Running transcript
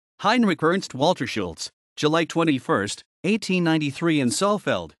Heinrich Ernst Walter Schulz, July 21, 1893 in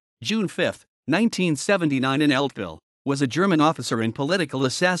Saalfeld, June 5, 1979 in Eltville, was a German officer and political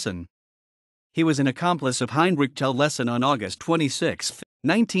assassin. He was an accomplice of Heinrich Tillessen on August 26,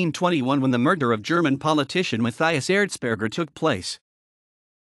 1921 when the murder of German politician Matthias Erzberger took place.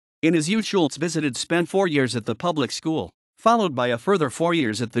 In his youth, Schulz spent 4 years at the public school, followed by a further 4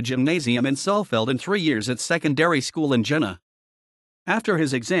 years at the gymnasium in Saalfeld and 3 years at secondary school in Jena. After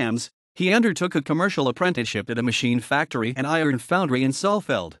his exams, he undertook a commercial apprenticeship at a machine factory and iron foundry in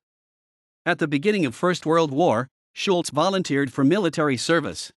Saalfeld. At the beginning of First World War, Schulz volunteered for military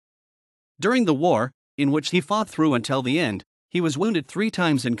service. During the war, in which he fought through until the end, he was wounded 3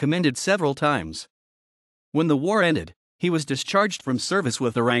 times and commended several times. When the war ended, he was discharged from service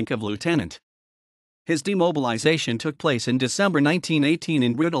with the rank of lieutenant. His demobilization took place in December 1918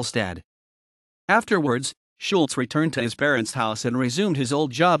 in Rudolstadt. Afterwards, Schulz returned to his parents' house and resumed his old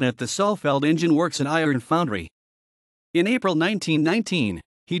job at the Saalfeld Engine Works and Iron Foundry. In April 1919,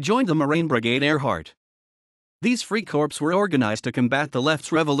 he joined the Marine Brigade Ehrhardt. These Freikorps were organized to combat the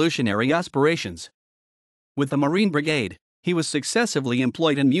left's revolutionary aspirations. With the Marine Brigade, he was successively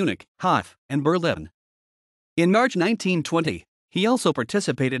employed in Munich, Hof, and Berlin. In March 1920, he also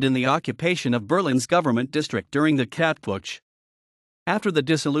participated in the occupation of Berlin's government district during the Kapp-Putsch. After the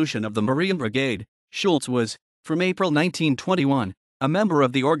dissolution of the Marine Brigade, Schulz was, from April 1921, a member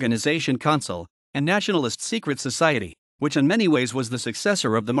of the Organization Council, a nationalist secret society, which in many ways was the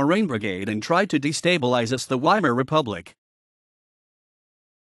successor of the Marine Brigade and tried to destabilize the Weimar Republic.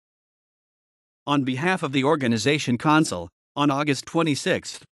 On behalf of the Organization Council, on August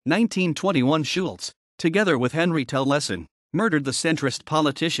 26, 1921, Schulz, together with Heinrich Tillessen, murdered the centrist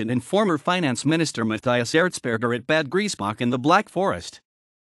politician and former finance minister Matthias Erzberger at Bad Griesbach in the Black Forest.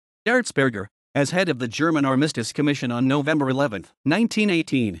 Erzberger, as head of the German Armistice Commission on November 11,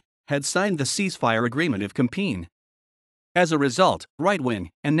 1918, had signed the ceasefire agreement of Compiègne. As a result,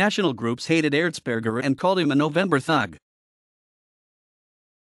 right-wing and national groups hated Erzberger and called him a November thug.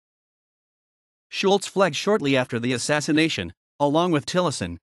 Schulz fled shortly after the assassination, along with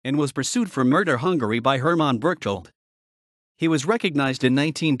Tillessen, and was pursued for murder Hungary by Hermann Berchtold. He was recognized in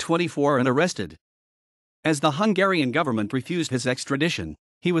 1924 and arrested. As the Hungarian government refused his extradition,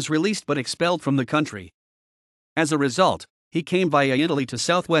 he was released but expelled from the country. As a result, he came via Italy to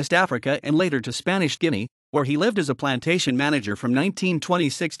Southwest Africa and later to Spanish Guinea, where he lived as a plantation manager from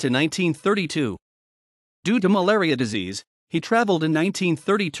 1926 to 1932. Due to malaria disease, he traveled in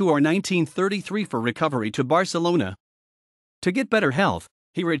 1932 or 1933 for recovery to Barcelona. To get better health,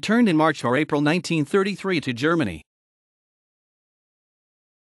 he returned in March or April 1933 to Germany.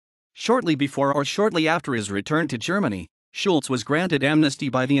 Shortly before or shortly after his return to Germany, Schulz was granted amnesty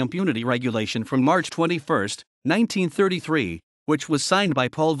by the impunity regulation from March 21, 1933, which was signed by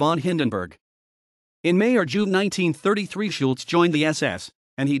Paul von Hindenburg. In May or June 1933, Schulz joined the SS,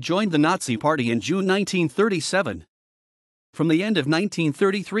 and he joined the Nazi Party in June 1937. From the end of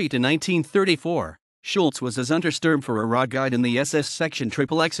 1933 to 1934, Schulz was as Untersturmführer guide in the SS section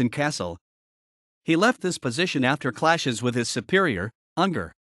XXX in Kassel. He left this position after clashes with his superior,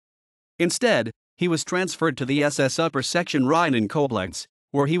 Unger. Instead, he was transferred to the SS upper section Rhine in Koblenz,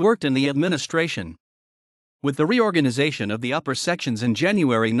 where he worked in the administration. With the reorganization of the upper sections in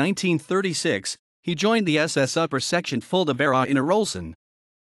January 1936, he joined the SS upper section Fulda-Vera in Arolsen.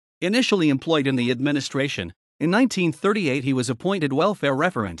 Initially employed in the administration, in 1938 he was appointed welfare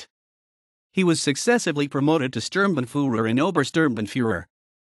referent. He was successively promoted to Sturmbannführer and Obersturmbannführer.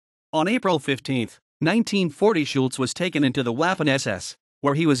 On April 15, 1940, Schulz was taken into the Waffen-SS,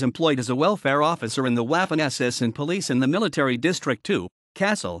 where he was employed as a welfare officer in the Waffen-SS and police in the military district II,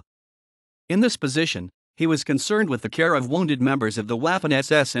 Kassel. In this position, he was concerned with the care of wounded members of the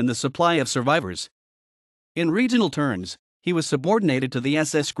Waffen-SS and the supply of survivors. In regional terms, he was subordinated to the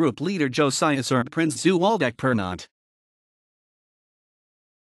SS group leader Josiah Prince zu Waldeck-Pyrmont.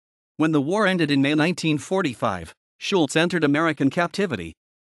 When the war ended in May 1945, Schulz entered American captivity.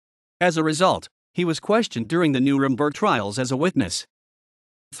 As a result, he was questioned during the Nuremberg trials as a witness.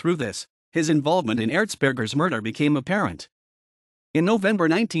 Through this, his involvement in Erzberger's murder became apparent. In November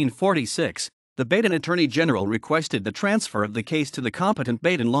 1946, the Baden Attorney General requested the transfer of the case to the competent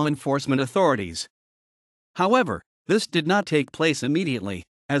Baden law enforcement authorities. However, this did not take place immediately,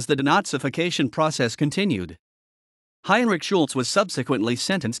 as the denazification process continued. Heinrich Schulz was subsequently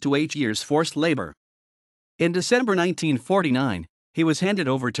sentenced to 8 years forced labor. In December 1949, he was handed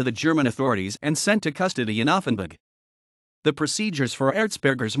over to the German authorities and sent to custody in Offenburg. The procedures for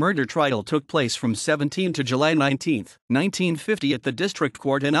Erzberger's murder trial took place from 17 to July 19, 1950 at the district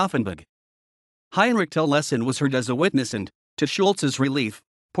court in Offenburg. Heinrich Tillessen was heard as a witness and, to Schulz's relief,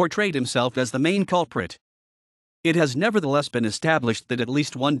 portrayed himself as the main culprit. It has nevertheless been established that at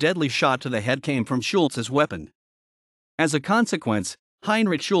least one deadly shot to the head came from Schulz's weapon. As a consequence,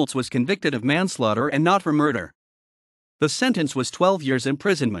 Heinrich Schulz was convicted of manslaughter and not for murder. The sentence was 12 years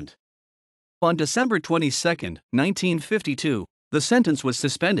imprisonment. On December 22, 1952, the sentence was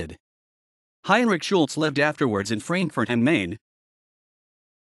suspended. Heinrich Schulz lived afterwards in Frankfurt am Main.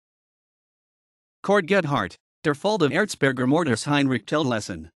 Kord Gebhardt, der Fall des Erzberger Morders Heinrich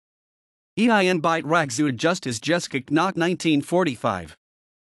Tillessen. Ein Beitrag zur Justizgeschichte nach 1945.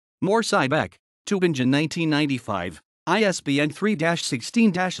 Morsiebeck, Tübingen 1995, ISBN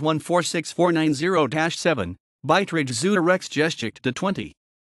 3-16-146490-7, Beitrag zur Rechtsgeschichte de 20.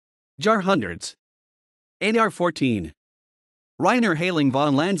 Jahrhunderts. AR 14. Rainer Heiling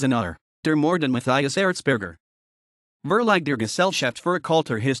von Lanzenauer, der Mord an Matthias Erzberger. Verlag der Gesellschaft für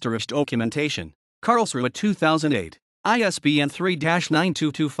Kulturhistorische Dokumentation, Karlsruhe 2008, ISBN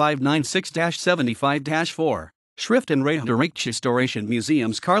 3-922596-75-4, Schriftenreihe der Rechtshistorischen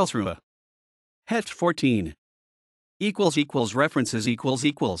Museums Karlsruhe. Heft 14. References